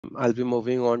I'll be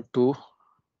moving on to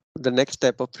the next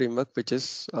type of framework, which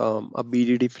is a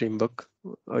BDD framework,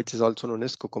 which is also known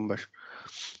as Cucumber.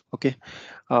 Okay,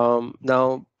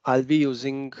 now I'll be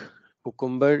using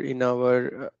Cucumber in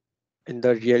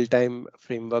the real-time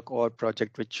framework or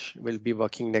project which will be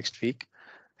working next week.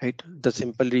 Right. The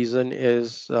simple reason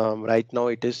is right now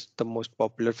it is the most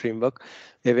popular framework.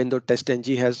 Even though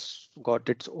TestNG has got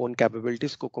its own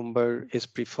capabilities, Cucumber is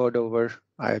preferred over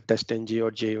TestNG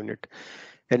or JUnit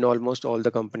in almost all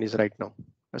the companies right now,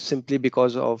 simply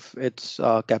because of its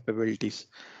capabilities.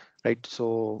 Right.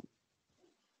 So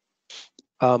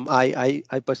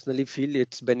I personally feel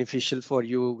it's beneficial for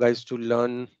you guys to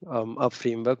learn a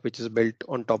framework which is built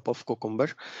on top of Cucumber.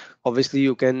 Obviously,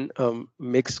 you can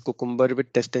mix Cucumber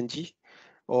with TestNG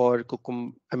or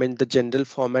I mean, the general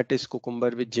format is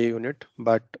Cucumber with JUnit,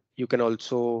 but you can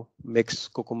also mix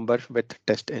Cucumber with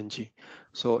TestNG.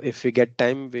 So if we get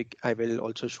time, I will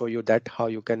also show you that how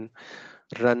you can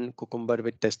run Cucumber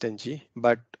with TestNG.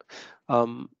 But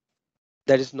um,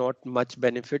 there is not much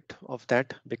benefit of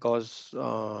that because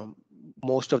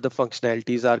most of the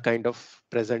functionalities are kind of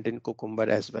present in Cucumber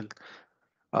as well.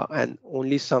 And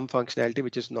only some functionality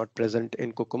which is not present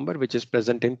in Cucumber, which is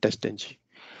present in TestNG.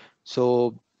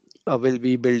 So we'll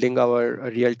be building our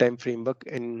real-time framework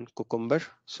in Cucumber.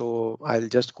 So I'll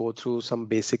just go through some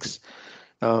basics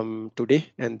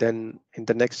today, and then in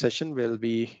the next session we'll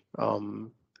be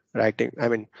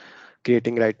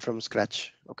creating right from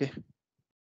scratch. Okay.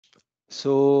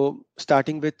 So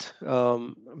starting with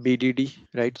BDD,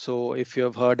 right? So if you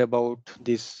have heard about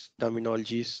these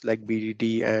terminologies like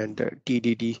BDD and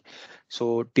TDD,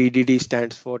 so TDD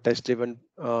stands for Test Driven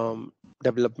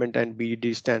Development and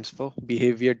BDD stands for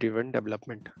Behavior Driven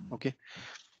Development. Okay.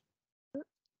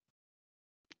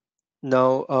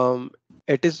 Now,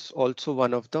 it is also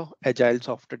one of the Agile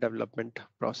software development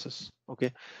process.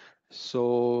 Okay.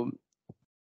 So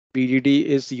BDD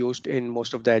is used in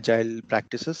most of the agile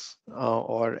practices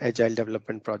or agile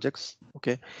development projects.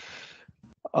 Okay.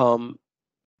 Um,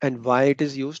 and why it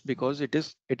is used? Because it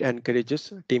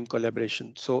encourages team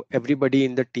collaboration. So everybody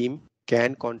in the team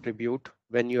can contribute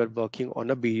when you are working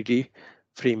on a BDD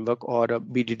framework or a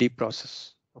BDD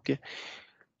process. Okay.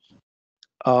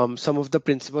 Some of the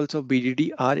principles of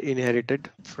BDD are inherited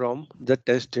from the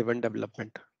test-driven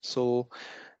development. So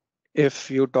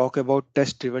if you talk about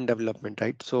test-driven development,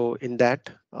 right? So in that,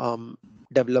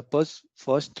 developers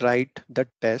first write the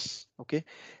tests, okay,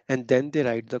 and then they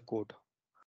write the code.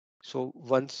 So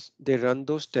once they run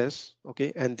those tests,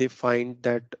 okay, and they find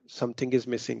that something is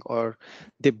missing or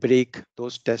they break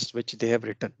those tests which they have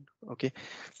written, okay.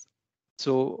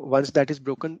 So once that is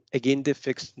broken, again they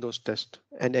fix those tests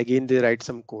and again they write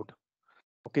some code.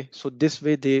 Okay, so this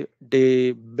way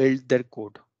they build their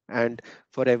code, and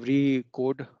for every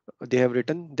code they have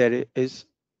written, there is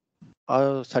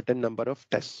a certain number of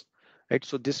tests, right?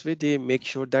 So this way they make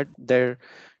sure that their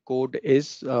code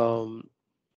is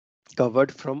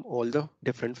covered from all the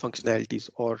different functionalities,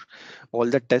 or all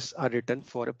the tests are written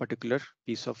for a particular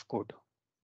piece of code.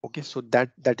 Okay, so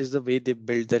that is the way they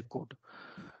build their code,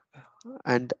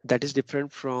 and that is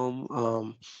different from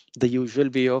the usual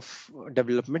way of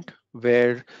development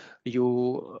where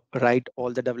you write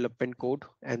all the development code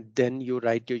and then you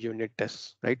write your unit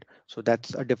tests, right? So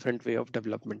that's a different way of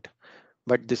development,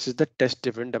 but this is the test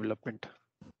driven development.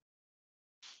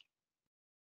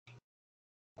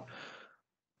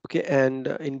 Okay, and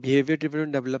in behavior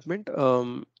driven development,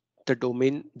 the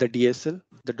DSL,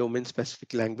 the domain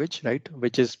specific language, right,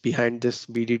 which is behind this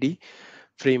BDD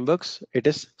frameworks, it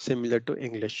is similar to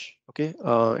English. Okay,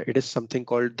 it is something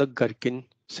called the Gherkin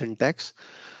syntax,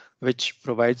 which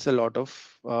provides a lot of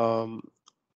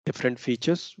different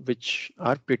features which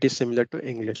are pretty similar to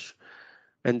English,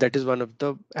 and that is one of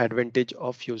the advantage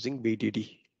of using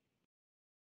BDD.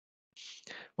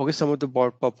 Okay, some of the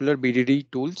popular BDD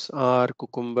tools are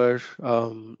Cucumber.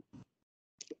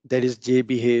 There is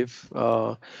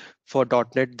Jbehave. For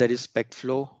 .NET, there is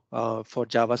Specflow. For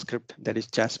JavaScript, there is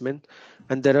Jasmine.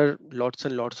 And there are lots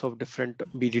and lots of different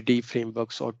BDD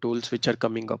frameworks or tools which are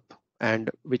coming up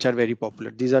and which are very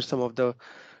popular. These are some of the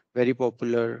very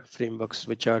popular frameworks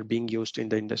which are being used in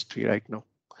the industry right now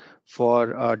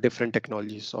for different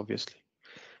technologies, obviously.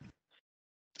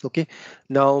 Okay,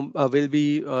 now we'll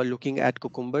be looking at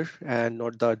Cucumber and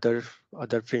not the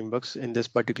other frameworks in this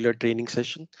particular training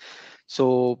session.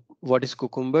 So what is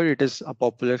Cucumber? It is a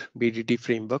popular BDD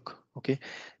framework. Okay,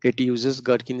 it uses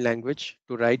Gherkin language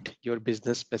to write your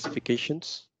business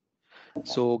specifications.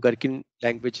 So Gherkin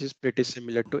language is pretty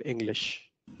similar to English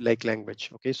like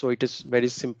language. Okay, so it is very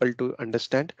simple to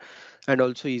understand and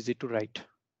also easy to write.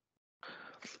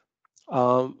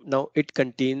 Now it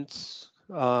contains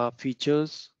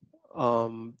features,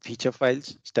 feature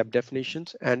files, step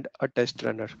definitions, and a test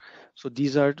runner. So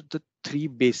these are the three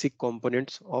basic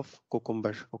components of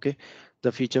Cucumber. Okay,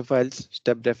 the feature files,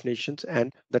 step definitions,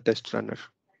 and the test runner.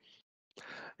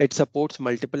 It supports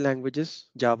multiple languages,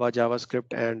 Java,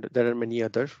 JavaScript, and there are many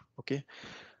other. Okay,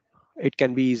 it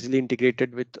can be easily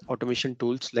integrated with automation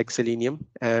tools like Selenium,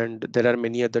 and there are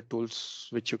many other tools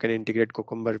which you can integrate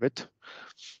Cucumber with.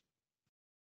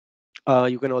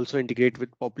 You can also integrate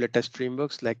with popular test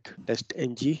frameworks like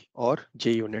TestNG or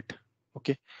JUnit.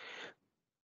 Okay.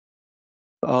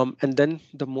 And then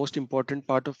the most important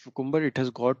part of Cucumber, it has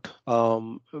got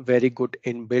very good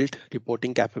inbuilt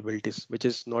reporting capabilities, which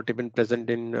is not even present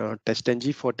in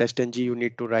TestNG. For TestNG, you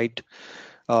need to write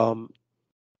um,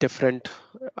 different,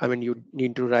 I mean, you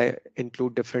need to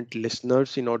include different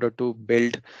listeners in order to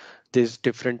build these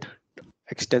different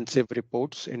extensive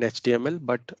reports in HTML,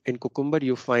 but in Cucumber,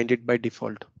 you find it by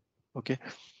default. Okay.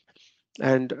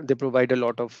 And they provide a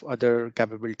lot of other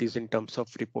capabilities in terms of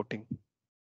reporting.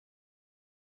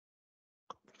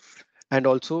 And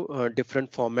also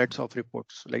different formats of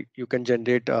reports, like you can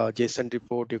generate a JSON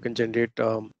report, you can generate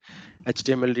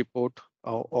HTML report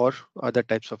or other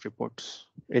types of reports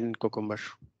in Cucumber.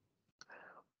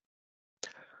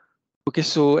 Okay,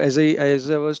 so as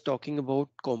I was talking about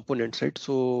components, right?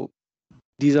 So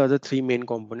these are the three main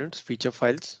components: feature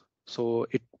files. So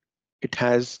it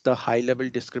has the high level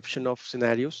description of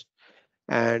scenarios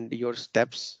and your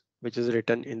steps, which is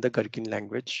written in the Gherkin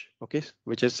language, okay,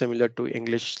 which is similar to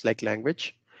English like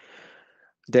language.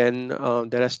 Then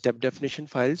there are step definition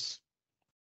files.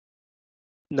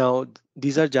 Now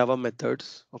these are Java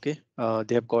methods, okay.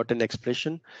 They have got an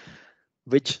expression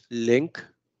which link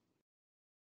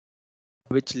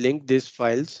these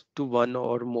files to one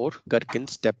or more Gherkin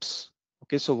steps.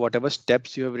 Okay, so whatever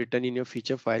steps you have written in your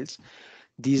feature files,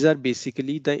 these are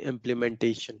basically the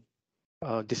implementation.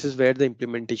 This is where the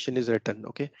implementation is written.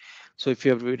 Okay, so if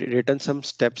you have written some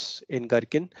steps in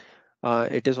Gherkin,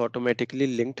 it is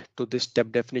automatically linked to the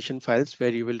step definition files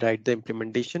where you will write the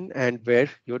implementation and where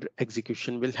your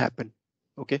execution will happen.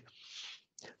 Okay,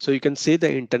 so you can say the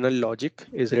internal logic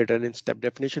is written in step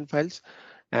definition files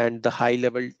and the high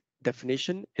level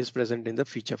definition is present in the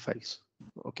feature files.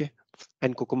 Okay,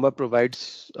 and Cucumber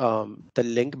provides the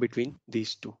link between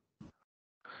these two.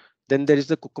 Then there is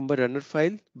the Cucumber runner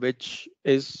file, which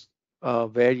is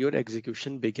where your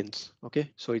execution begins.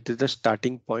 Okay, so it is the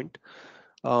starting point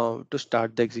to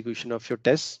start the execution of your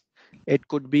tests. It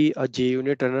could be a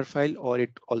JUnit runner file, or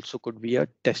it also could be a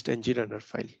TestNG runner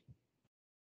file.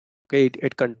 Okay,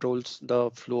 it controls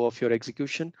the flow of your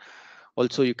execution.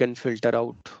 Also, you can filter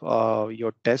out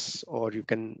your tests, or you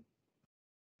can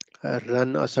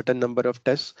run a certain number of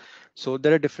tests. So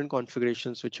there are different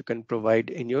configurations which you can provide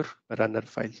in your runner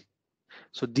file.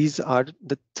 So these are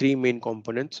the three main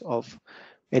components of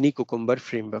any Cucumber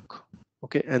framework.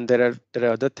 Okay, and there are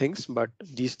other things, but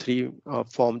these three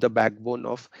form the backbone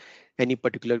of any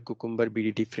particular Cucumber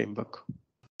BDD framework.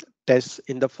 Tests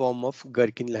in the form of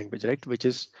Gherkin language, right, which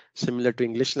is similar to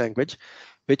English language,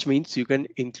 which means you can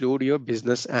include your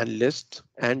business analysts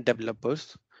and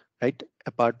developers, right,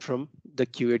 apart from the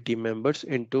QA team members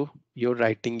into your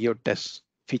writing your tests,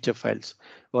 feature files,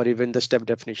 or even the step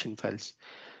definition files.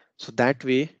 So that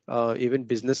way, even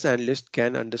business analysts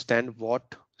can understand what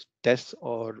tests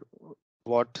or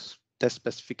what test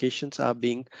specifications are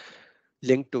being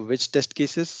linked to which test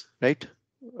cases, right?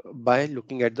 By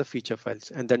looking at the feature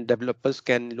files, and then developers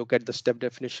can look at the step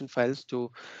definition files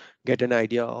to get an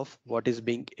idea of what is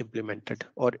being implemented,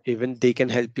 or even they can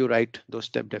help you write those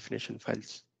step definition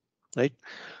files, right?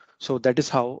 So that is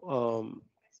how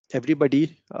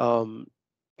everybody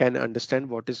can understand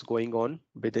what is going on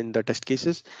within the test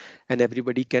cases, and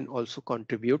everybody can also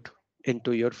contribute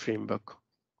into your framework.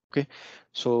 Okay,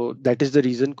 so that is the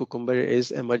reason Cucumber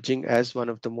is emerging as one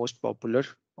of the most popular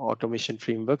automation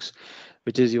frameworks,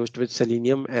 which is used with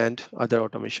Selenium and other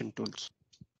automation tools.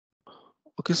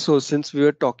 Okay, so since we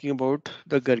were talking about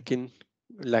the Gherkin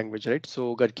language, right?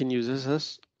 So Gherkin uses a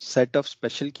set of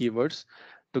special keywords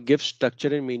to give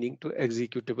structure and meaning to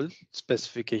executable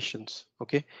specifications.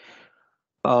 Okay.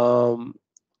 Um,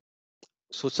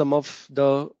 so some of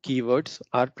the keywords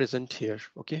are present here.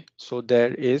 Okay. So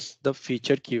there is the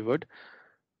feature keyword,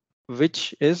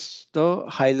 which is the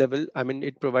high level. I mean,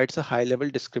 it provides a high level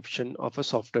description of a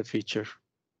software feature.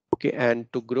 Okay,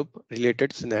 and to group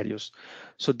related scenarios.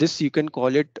 So this you can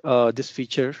call it this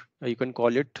feature. You can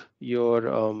call it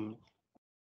your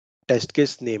test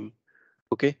case name.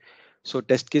 Okay, so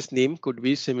test case name could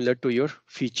be similar to your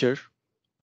feature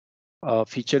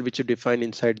which you define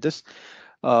inside this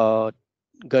uh,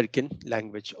 Gherkin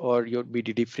language or your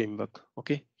BDD framework.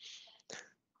 Okay.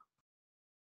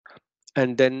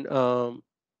 And then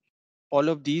all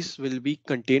of these will be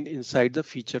contained inside the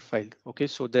feature file. Okay,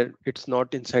 so that it's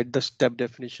not inside the step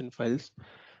definition files.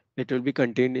 It will be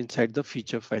contained inside the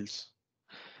feature files.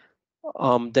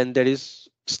 Then there is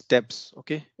steps.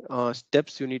 Okay,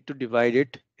 steps you need to divide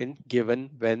it in given,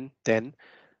 when, then,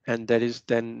 and there is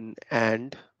then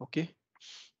and. Okay,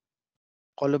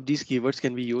 all of these keywords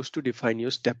can be used to define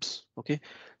your steps. Okay,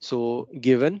 so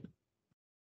given,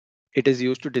 it is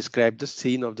used to describe the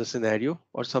scene of the scenario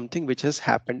or something which has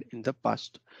happened in the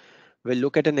past. We'll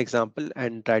look at an example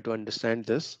and try to understand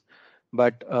this.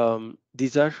 But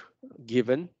these are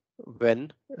given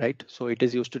when, right? So it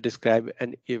is used to describe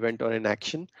an event or an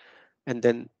action. And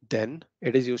then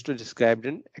it is used to describe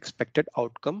an expected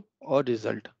outcome or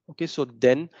result. Okay, so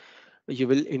then you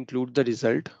will include the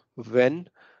result. When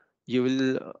you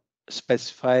will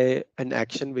specify an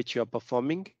action which you are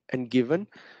performing, and given,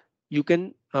 you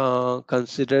can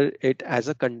consider it as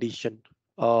a condition,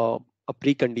 a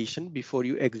precondition before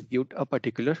you execute a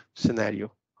particular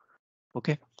scenario.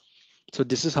 Okay, so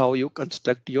this is how you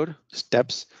construct your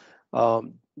steps.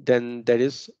 Then there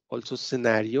is also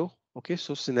scenario. Okay,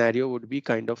 so scenario would be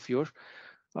kind of your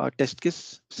test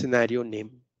case scenario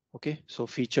name. Okay, so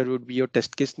feature would be your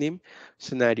test case name,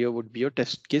 scenario would be your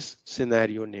test case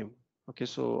scenario name. Okay,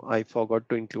 so I forgot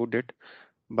to include it,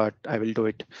 but I will do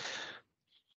it.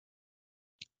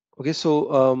 Okay,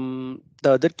 so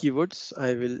the other keywords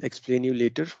I will explain you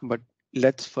later, but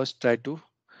let's first try to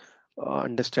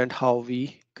understand how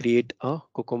we create a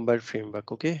Cucumber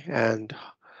framework, okay, and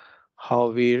how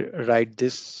we write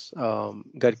this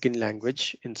Gherkin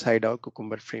language inside our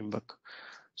Cucumber framework.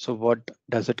 So what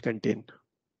does it contain?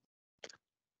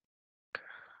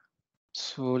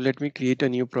 So let me create a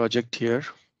new project here,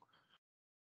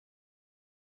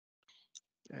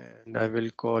 and I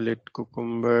will call it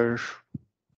Cucumber.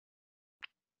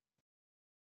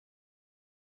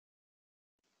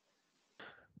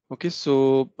 Okay,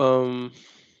 so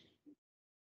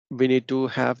we need to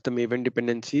have the Maven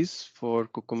dependencies for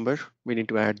Cucumber. We need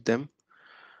to add them.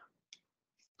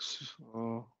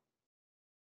 So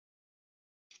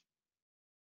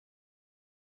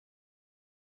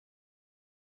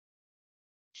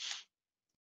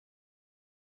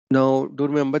now do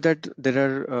remember that there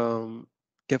are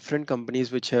different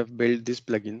companies which have built these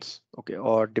plugins, okay,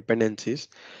 or dependencies.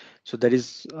 So there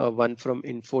is one from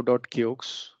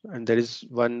info.kiox and there is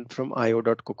one from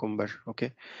io.cucumber.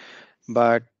 Okay,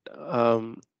 but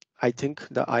I think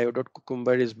the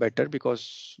io.cucumber is better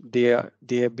because they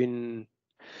have been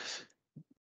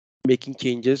making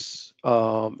changes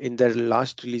in their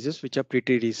last releases, which are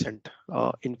pretty recent.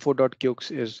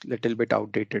 Info.kiox is little bit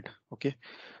outdated. Okay,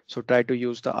 so try to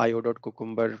use the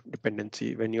io.cucumber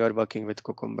dependency when you are working with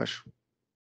Cucumber.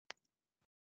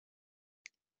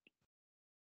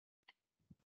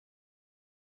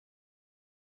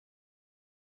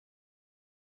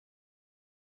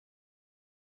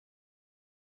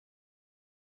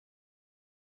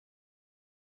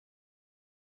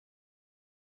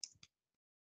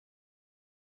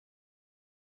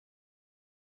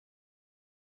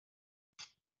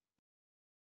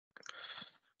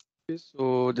 Okay,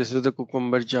 so this is the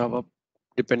Cucumber Java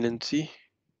dependency.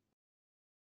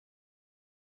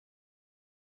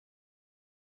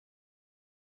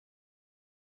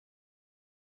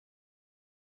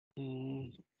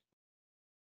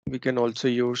 We can also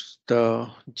use the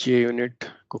JUnit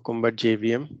Cucumber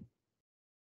JVM.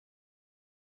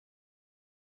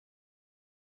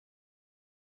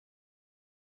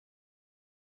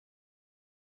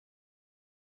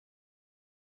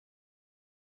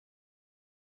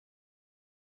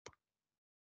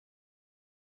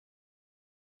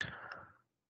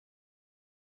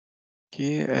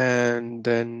 Okay, and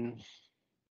then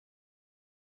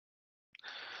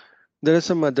there are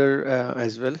some other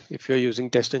as well. If you're using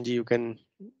TestNG, you can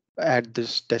add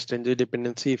this TestNG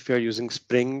dependency. If you're using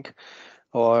Spring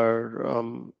or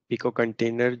Pico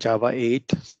container Java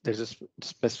 8, there's a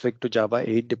specific to Java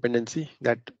 8 dependency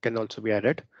that can also be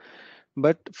added.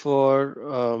 But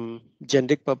for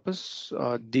generic purpose,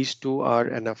 these two are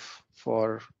enough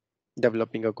for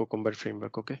developing a Cucumber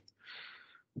framework. Okay.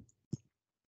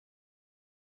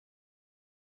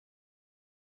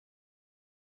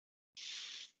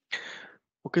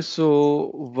 Okay,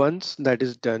 so once that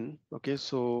is done, okay,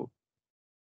 so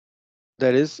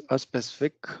there is a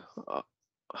specific uh,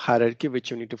 hierarchy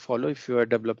which you need to follow if you are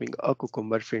developing a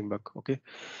Cucumber framework. Okay,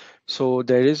 so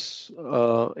there is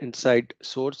inside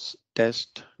source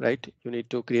test, right? You need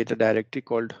to create a directory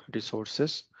called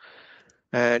resources,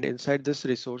 and inside this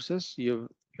resources, you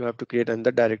you have to create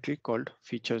another directory called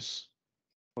features.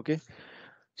 Okay,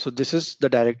 so this is the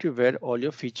directory where all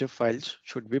your feature files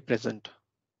should be present.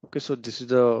 Okay, so this is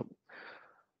the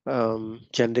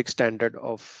generic standard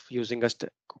of using a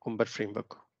Cucumber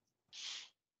framework.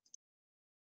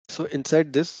 So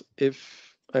inside this,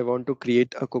 if I want to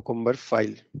create a Cucumber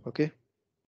file, okay,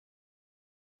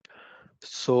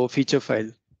 so feature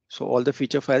file. So all the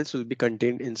feature files will be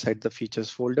contained inside the features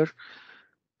folder.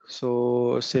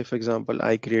 So say for example,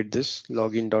 I create this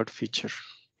login.feature.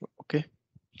 Okay.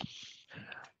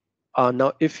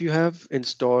 Now, if you have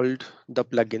installed the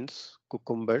plugins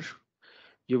Cucumber,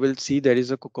 you will see there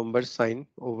is a Cucumber sign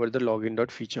over the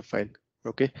login.feature file.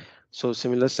 Okay, so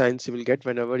similar signs you will get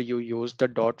whenever you use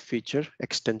the .feature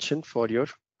extension for your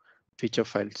feature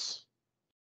files.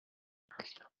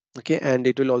 Okay, and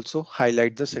it will also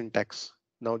highlight the syntax.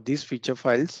 Now, these feature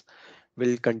files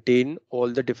will contain all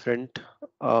the different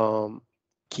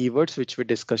keywords which we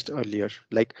discussed earlier.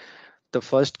 Like the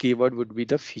first keyword would be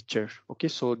the feature. Okay,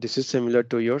 so this is similar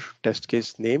to your test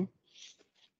case name.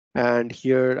 And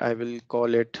here I will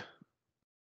call it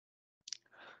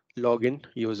login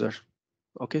user.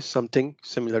 Okay, something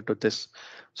similar to this.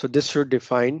 So this should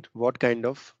define what kind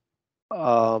of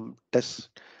test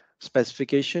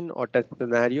specification or test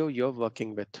scenario you're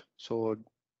working with. So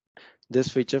this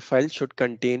feature file should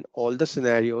contain all the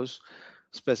scenarios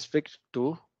specific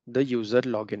to the user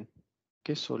login.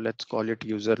 Okay, so let's call it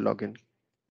user login.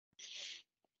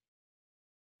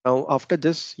 Now, after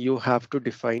this, you have to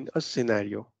define a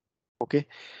scenario. Okay,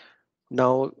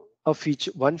 now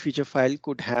one feature file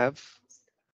could have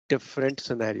different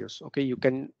scenarios. Okay, you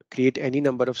can create any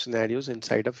number of scenarios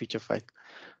inside a feature file.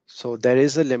 So there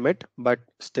is a limit, but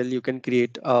still you can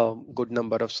create a good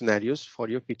number of scenarios for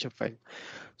your feature file.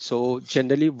 So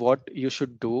generally what you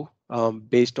should do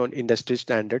based on industry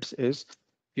standards is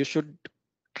you should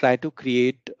try to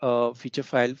create a feature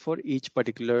file for each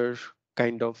particular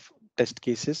kind of test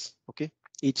cases. Okay,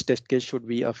 each test case should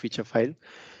be a feature file,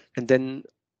 and then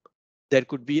there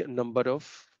could be a number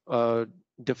of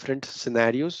different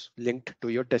scenarios linked to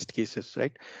your test cases,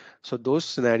 right? So those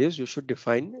scenarios you should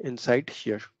define inside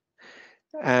here,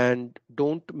 and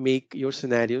don't make your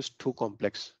scenarios too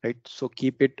complex, right? So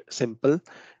keep it simple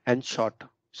and short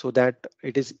so that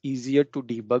it is easier to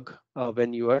debug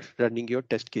when you are running your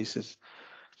test cases.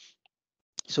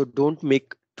 So don't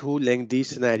make too lengthy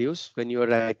scenarios when you are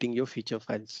writing your feature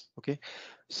files. Okay,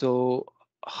 so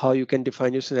how you can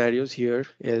define your scenarios here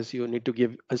is you need to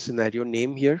give a scenario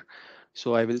name here.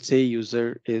 So I will say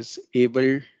user is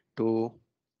able to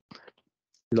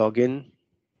log in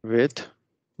with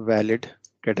valid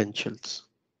credentials.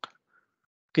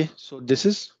 Okay, so this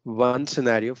is one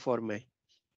scenario for my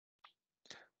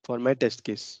test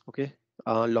case. Okay,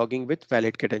 logging with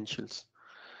valid credentials.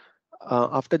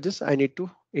 After this, I need to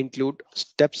include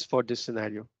steps for this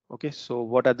scenario. Okay, so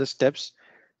what are the steps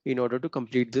in order to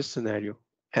complete this scenario?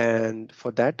 And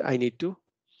for that, I need to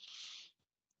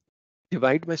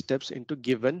divide my steps into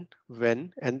given,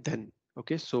 when, and then.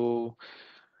 Okay, so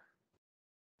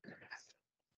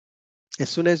as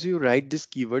soon as you write this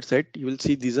keyword set, you will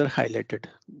see these are highlighted.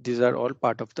 These are all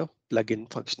part of the plugin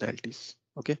functionalities.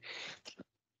 Okay,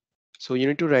 so you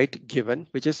need to write given,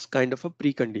 which is kind of a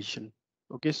precondition.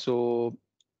 Okay, so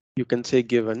you can say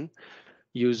given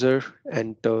user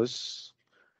enters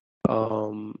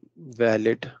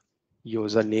valid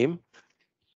username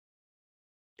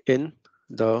in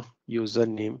the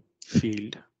username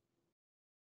field.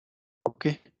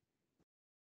 Okay,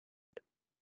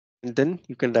 and then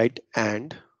you can write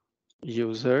and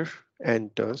user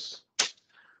enters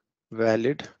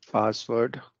valid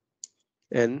password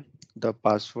in the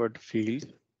password field.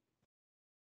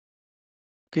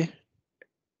 Okay,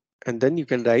 and then you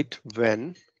can write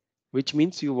when, which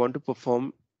means you want to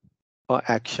perform a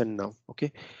action now.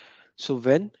 Okay, so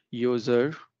when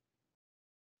user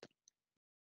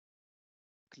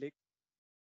click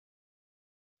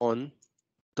on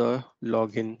the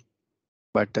login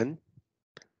button,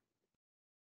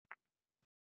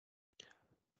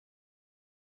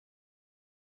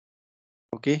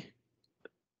 okay,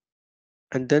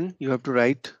 and then you have to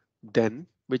write then,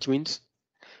 which means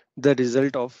the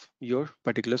result of your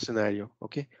particular scenario.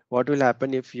 Okay, what will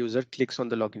happen if user clicks on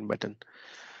the login button?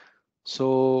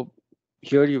 So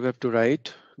here you have to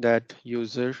write that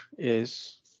user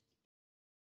is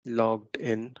logged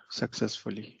in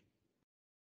successfully.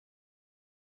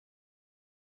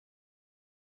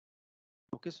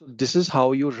 Okay, so this is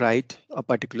how you write a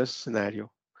particular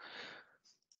scenario.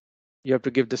 You have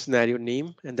to give the scenario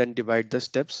name and then divide the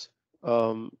steps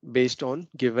based on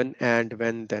given and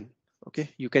when then. Okay,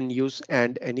 you can use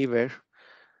and anywhere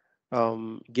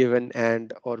given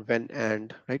and or when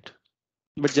and, right?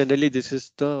 But generally this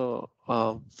is the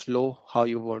flow how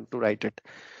you want to write it.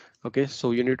 Okay,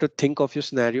 so you need to think of your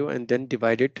scenario and then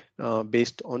divide it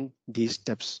based on these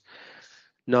steps.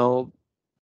 Now,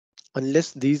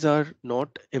 unless these are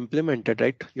not implemented,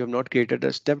 right, you have not created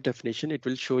a step definition, it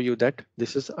will show you that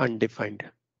this is undefined.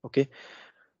 Okay,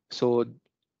 so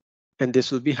and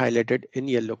this will be highlighted in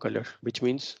yellow color, which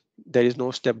means there is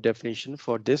no step definition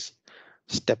for this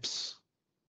steps.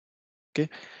 Okay,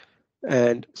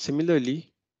 and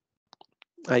similarly,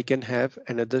 I can have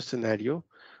another scenario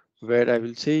where I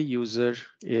will say user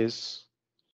is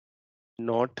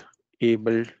not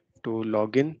able to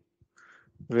log in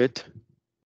with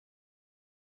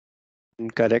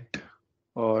incorrect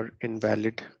or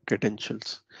invalid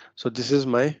credentials. So this is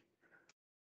my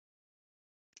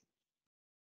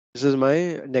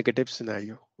negative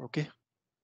scenario. Okay,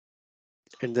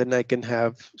 and then I can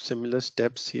have similar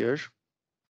steps here.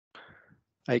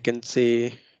 I can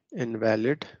say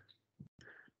invalid,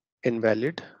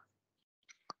 invalid,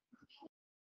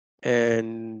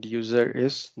 and user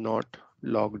is not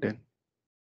logged in.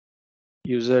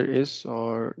 User is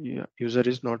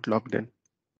not logged in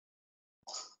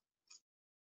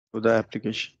to the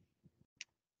application.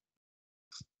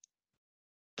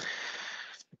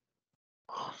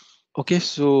 Okay,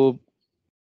 so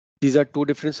these are two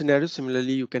different scenarios.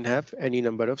 Similarly, you can have any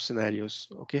number of scenarios.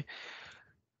 Okay,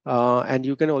 and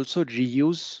you can also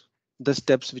reuse the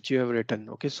steps which you have written.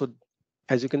 Okay, so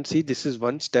as you can see, this is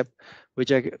one step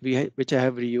which which I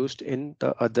have reused in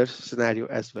the other scenario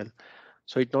as well.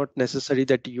 So it's not necessary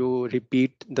that you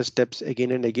repeat the steps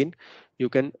again and again. You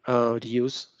can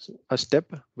reuse a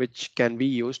step which can be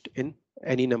used in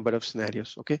any number of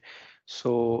scenarios. Okay,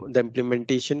 so the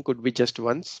implementation could be just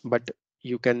once, but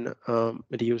you can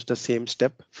reuse the same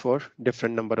step for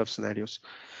different number of scenarios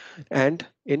and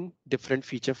in different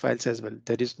feature files as well.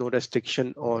 There is no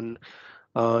restriction on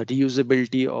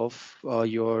reusability of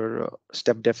your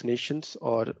step definitions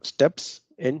or steps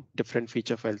in different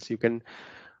feature files. You can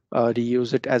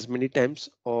reuse it as many times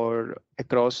or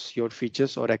across your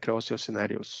features or across your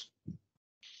scenarios.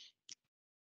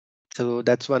 So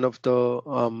that's one of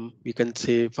the you can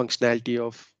say functionality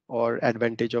of or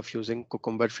advantage of using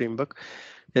Cucumber framework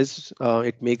is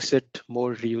it makes it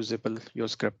more reusable, your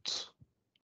scripts.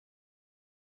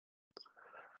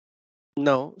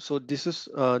 Now, so this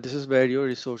is where your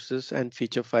resources and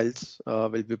feature files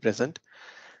will be present.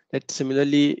 That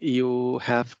similarly, you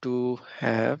have to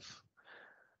have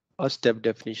a step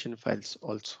definition files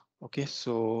also. Okay,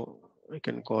 so I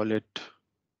can call it.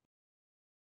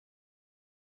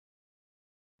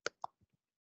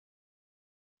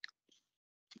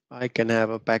 I can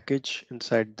have a package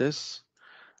inside this.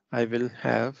 I will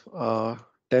have a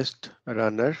test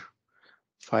runner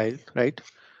file, right?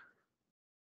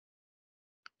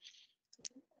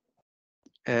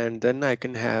 And then I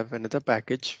can have another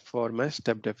package for my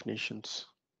step definitions.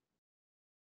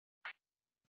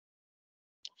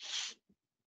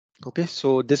 Okay,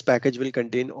 so this package will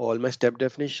contain all my step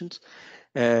definitions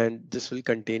and this will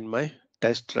contain my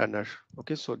test runner.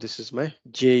 Okay, so this is my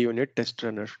JUnit test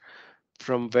runner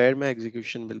from where my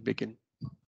execution will begin.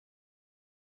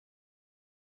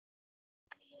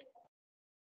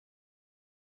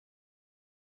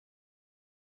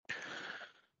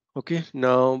 Okay,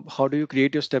 now how do you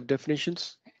create your step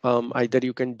definitions? Either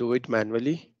you can do it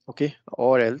manually, okay,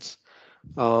 or else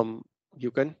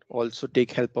you can also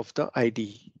take help of the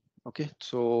IDE. Okay,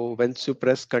 so once you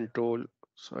press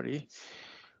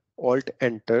Alt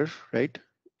Enter, right,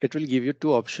 it will give you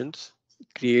two options: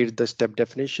 create the step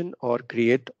definition or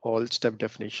create all step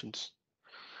definitions.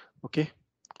 Okay,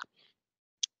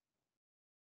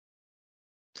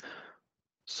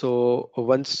 so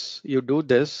once you do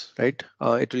this, right,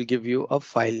 it will give you a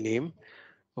file name.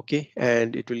 Okay,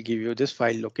 and it will give you this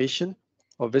file location.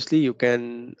 Obviously, you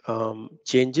can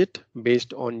change it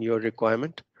based on your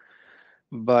requirement,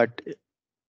 but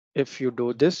if you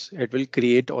do this, it will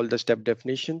create all the step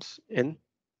definitions in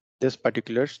this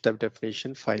particular step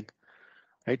definition file,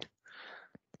 right?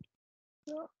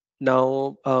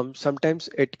 Now, sometimes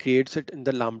it creates it in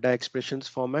the Lambda expressions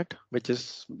format, which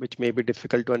may be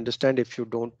difficult to understand if you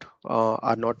don't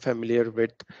are not familiar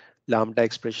with Lambda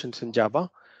expressions in Java.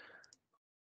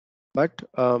 But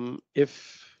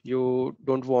if you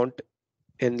don't want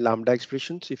in Lambda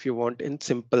expressions, if you want in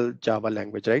simple Java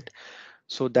language, right?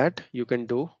 So that you can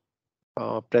do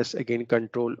press again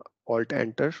Control Alt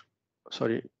Enter,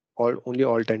 sorry, only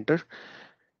Alt Enter,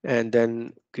 and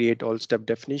then create all step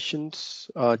definitions,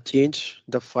 change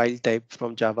the file type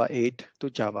from Java 8 to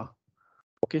Java,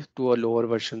 okay, to a lower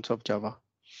versions of Java.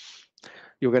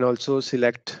 You can also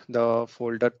select the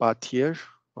folder path here.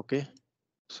 Okay,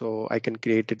 so I can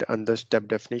create it under step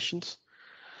definitions,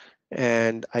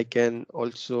 and I can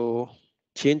also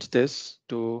change this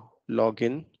to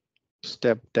login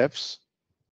step defs.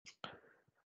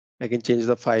 I can change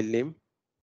the file name.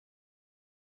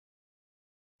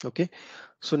 Okay,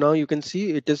 so now you can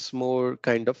see it is more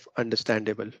kind of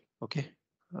understandable. Okay,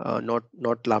 not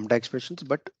lambda expressions,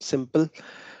 but simple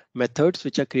methods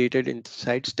which are created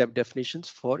inside step definitions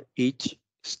for each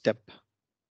step.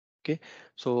 Okay,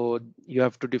 so you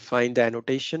have to define the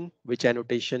annotation, which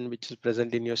is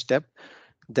present in your step.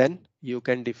 Then you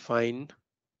can define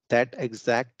that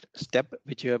exact step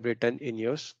which you have written in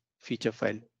your feature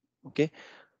file. Okay,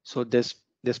 so this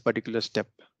particular step,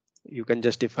 you can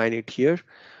just define it here,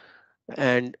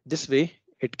 and this way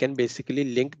it can basically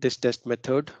link this test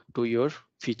method to your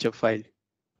feature file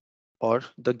or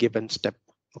the given step.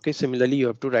 Okay, similarly you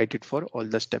have to write it for all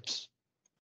the steps.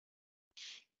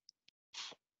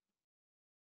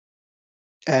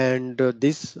 And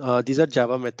these are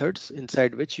Java methods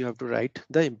inside which you have to write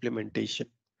the implementation.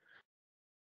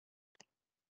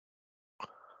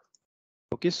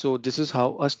 Okay, so this is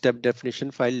how a step definition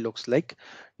file looks like.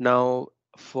 Now,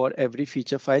 for every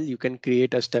feature file, you can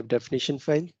create a step definition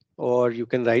file, or you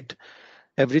can write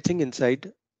everything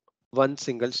inside one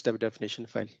single step definition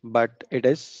file. But it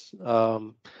is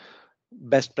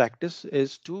best practice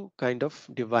is to kind of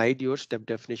divide your step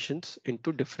definitions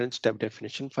into different step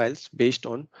definition files based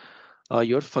on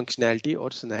your functionality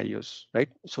or scenarios, right?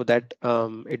 So that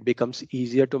it becomes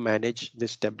easier to manage the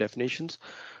step definitions.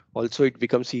 Also, it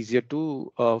becomes easier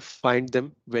to find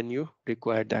them when you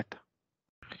require that.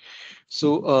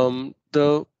 So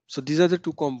these are the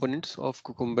two components of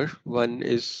Cucumber. One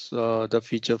is the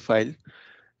feature file,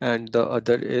 and the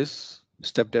other is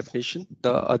step definition.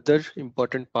 The other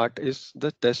important part is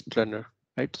the test runner,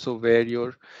 right? So where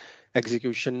your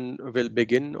execution will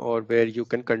begin, or where you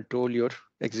can control your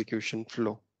execution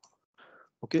flow.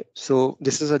 Okay, so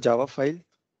this is a Java file,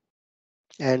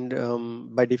 and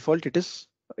by default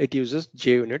it uses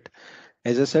JUnit.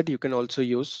 As I said, you can also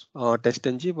use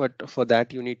TestNG, but for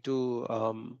that you need to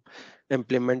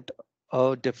implement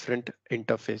a different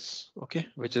interface, okay,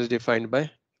 which is defined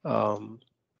by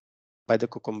the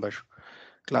Cucumber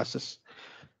classes.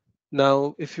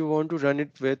 Now, if you want to run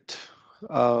it with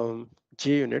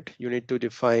JUnit, you need to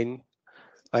define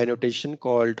a notation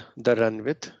called the run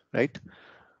with, right?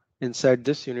 Inside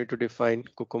this, you need to define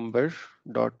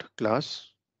cucumber.class,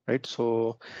 right?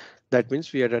 So that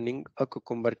means we are running a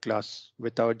Cucumber class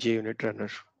with our JUnit runner.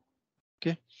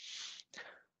 Okay.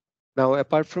 Now,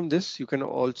 apart from this, you can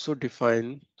also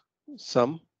define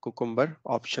some Cucumber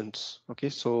options. Okay,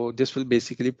 so this will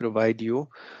basically provide you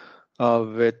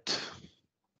with,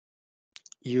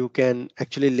 you can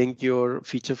actually link your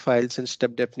feature files and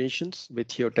step definitions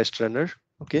with your test runner.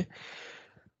 Okay.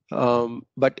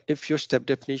 But if your step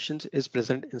definitions is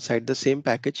present inside the same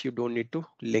package, you don't need to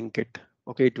link it.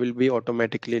 Okay, it will be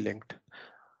automatically linked.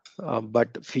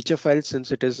 But feature file,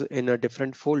 since it is in a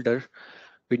different folder,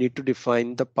 we need to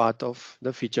define the path of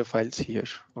the feature files here.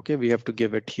 Okay, we have to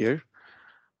give it here.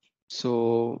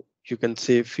 So you can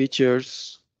say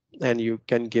features and you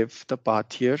can give the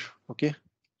path here. Okay.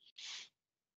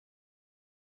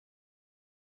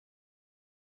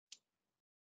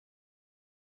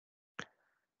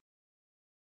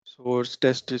 Source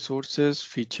test resources,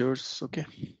 features. Okay.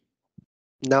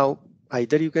 Now,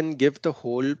 either you can give the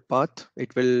whole path,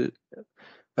 it will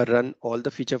run all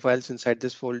the feature files inside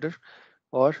this folder,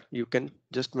 or you can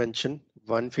just mention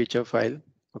one feature file.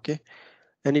 Okay.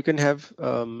 And you can have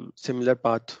similar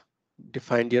path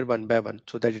defined here one by one,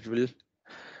 so that it will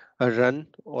run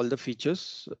all the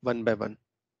features one by one.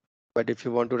 But if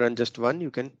you want to run just one,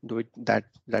 you can do it that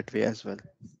way as well.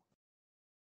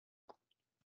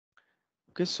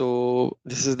 Okay, so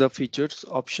this is the features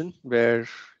option where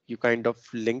you kind of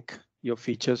link your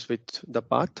features with the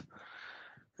path.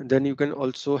 And then you can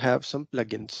also have some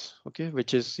plugins, okay,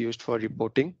 which is used for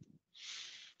reporting.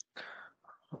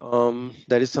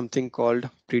 There is something called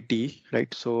Pretty,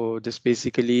 right? So this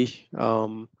basically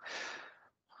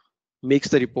makes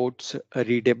the reports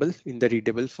readable in the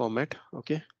readable format.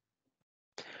 Okay.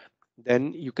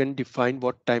 Then you can define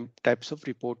what types of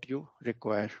report you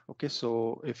require. Okay.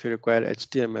 So if you require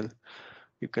HTML,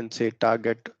 you can say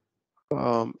target.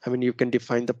 I mean, you can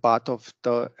define the path of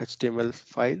the HTML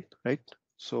file, right?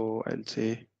 So I'll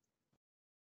say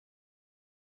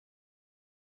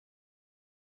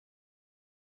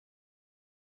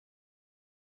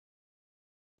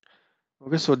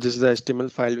okay, so this is the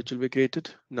HTML file which will be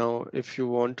created. Now, if you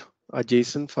want a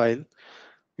JSON file,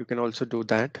 you can also do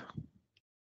that.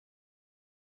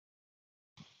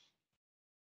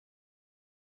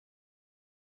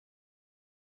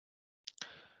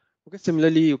 Okay,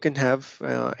 similarly, you can have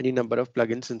any number of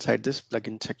plugins inside this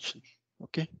plugin section.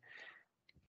 Okay.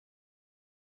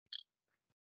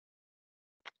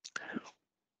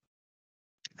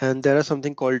 And there are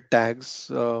something called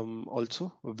tags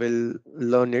also. We'll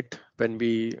learn it when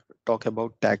we talk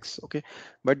about tags. Okay,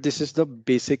 but this is the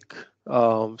basic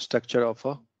structure of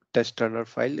a test runner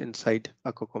file inside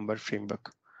a Cucumber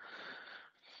framework.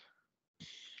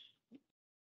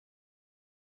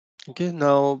 Okay,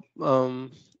 now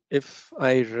if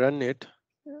I run it,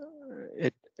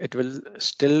 it will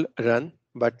still run,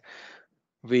 but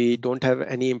we don't have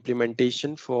any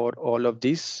implementation for all of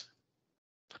these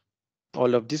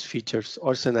features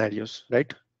or scenarios,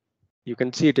 right? You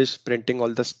can see it is printing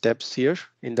all the steps here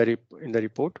in the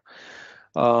report.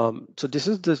 So this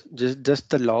is just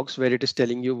the logs where it is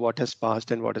telling you what has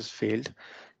passed and what has failed.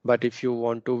 But if you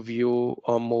want to view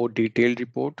a more detailed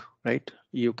report, right,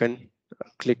 you can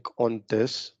click on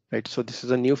this, right? So this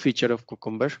is a new feature of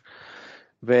Cucumber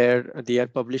where they are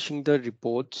publishing the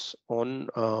reports on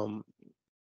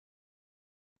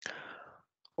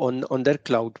their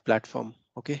cloud platform.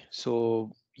 Okay, so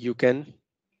you can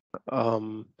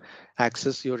um,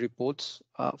 access your reports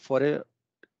for a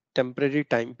temporary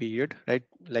time period, right?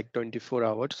 Like 24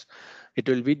 hours. It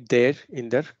will be there in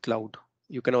their cloud.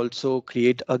 You can also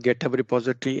create a GitHub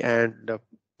repository and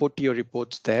put your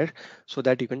reports there so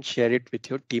that you can share it with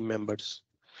your team members.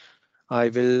 I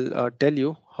will tell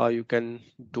you how you can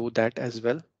do that as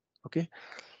well. Okay.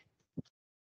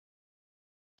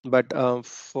 But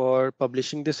for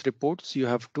publishing these reports, you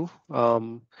have to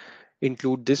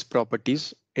include these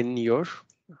properties in your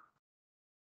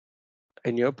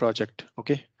project.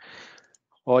 Okay.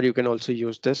 Or you can also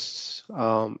use this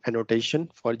annotation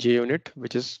for JUnit,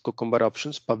 which is Cucumber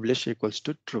options publish equals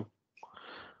to true.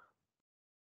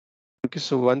 Okay,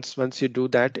 so once you do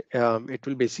that, it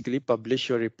will basically publish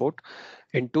your report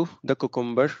into the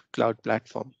Cucumber cloud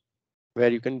platform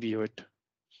where you can view it.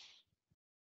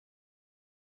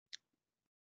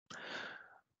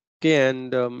 Okay,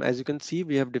 and as you can see,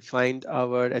 we have defined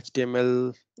our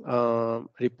HTML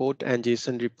report and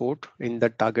JSON report in the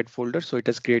target folder. So it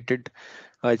has created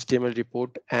a HTML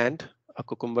report and a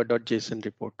cucumber.json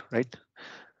report, right?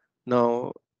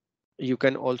 Now, you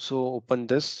can also open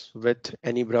this with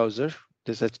any browser,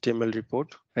 this HTML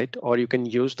report, right? Or you can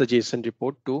use the JSON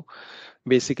report to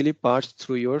basically parse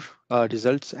through your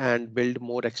results and build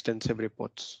more extensive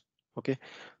reports. Okay,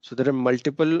 so there are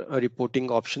multiple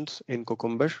reporting options in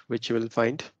Cucumber, which you will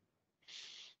find.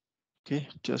 Okay,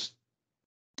 just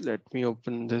let me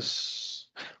open this.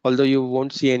 Although you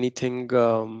won't see anything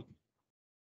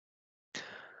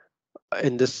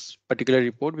in this particular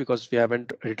report because we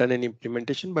haven't written any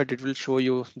implementation, but it will show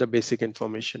you the basic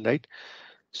information, right?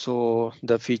 So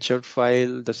the feature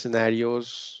file, the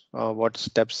scenarios, what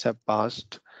steps have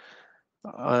passed,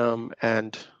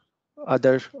 and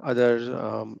other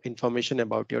information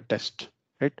about your test,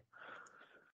 right?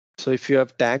 So if you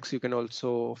have tags, you can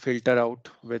also filter out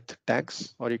with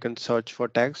tags, or you can search for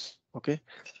tags. Okay,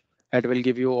 that will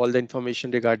give you all the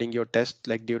information regarding your test,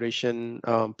 like duration,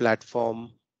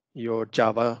 platform, your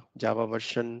Java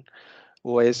version,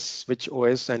 OS, which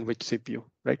OS and which CPU,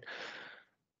 right?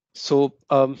 So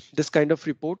this kind of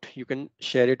report, you can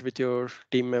share it with your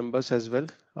team members as well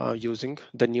using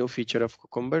the new feature of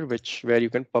Cucumber, where you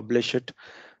can publish it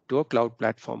to a cloud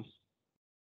platform,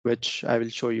 which I will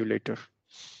show you later.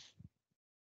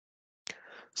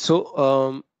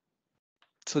 So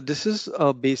so this is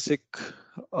a basic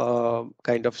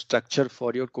kind of structure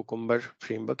for your Cucumber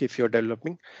framework if you're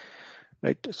developing,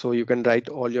 right? So you can write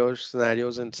all your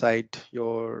scenarios inside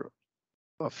your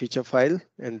feature file,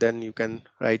 and then you can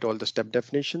write all the step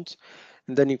definitions,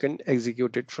 and then you can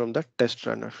execute it from the test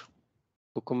runner.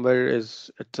 Cucumber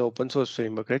it's an open source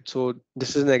framework, right? So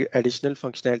this is an additional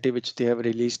functionality which they have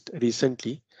released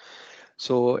recently.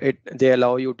 So they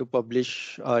allow you to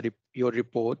publish your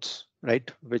reports,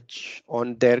 right, which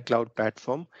on their cloud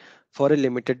platform for a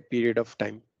limited period of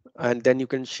time. And then you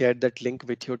can share that link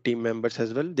with your team members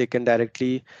as well. They can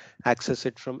directly access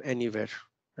it from anywhere.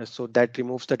 So that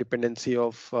removes the dependency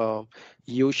of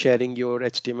you sharing your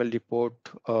HTML report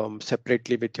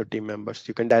separately with your team members.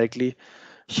 You can directly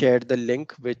share the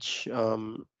link, which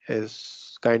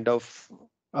is kind of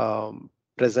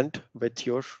present with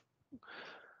your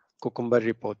Cucumber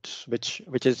reports, which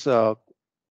is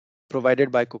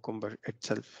provided by Cucumber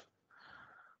itself.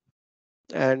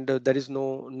 And there is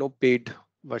no paid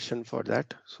version for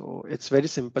that. So it's very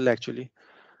simple actually.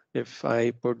 If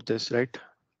I put this right,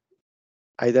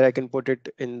 either I can put it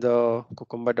in the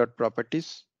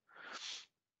cucumber.properties.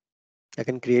 I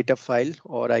can create a file,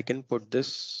 or I can put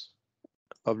this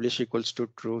publish equals to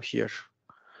true here.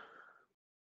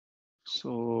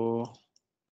 So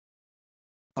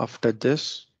after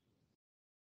this,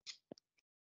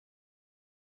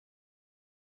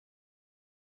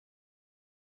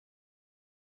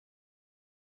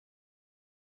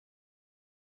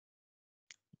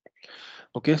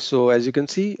 okay, so as you can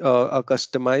see, a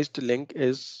customized link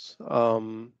is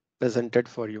presented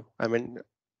for you. I mean,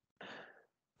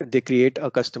 they create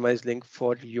a customized link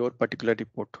for your particular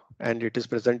report and it is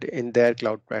present in their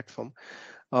cloud platform.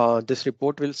 This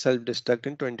report will self-destruct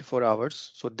in 24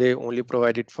 hours. So they only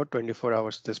provide it for 24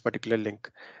 hours, this particular link.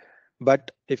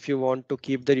 But if you want to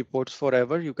keep the reports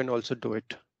forever, you can also do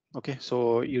it. Okay,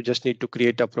 so you just need to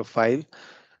create a profile,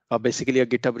 basically a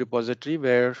GitHub repository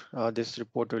where this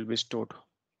report will be stored.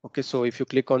 Okay, so if you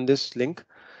click on this link,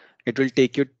 it will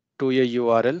take you to your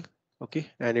URL. Okay,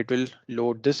 and it will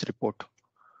load this report.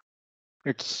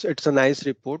 It's a nice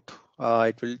report.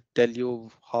 It will tell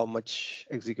you how much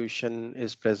execution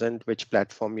is present, which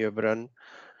platform you have run,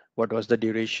 what was the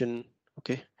duration.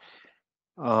 Okay,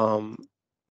 um,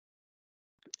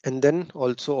 and then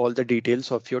also all the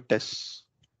details of your tests.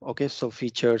 Okay, so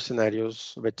features,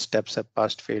 scenarios, which steps have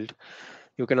passed, failed.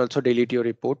 You can also delete your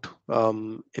report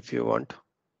if you want.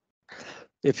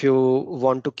 If you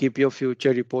want to keep your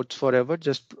future reports forever,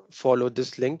 just follow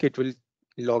this link. It will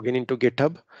log in into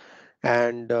GitHub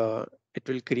and it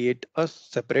will create a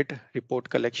separate report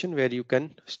collection where you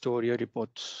can store your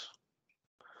reports.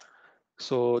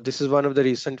 So this is one of the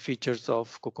recent features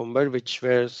of Cucumber, which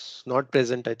was not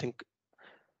present. I think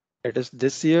it is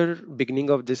this year, beginning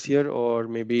of this year, or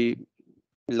maybe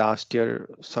last year,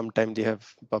 sometime they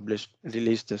have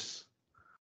released this.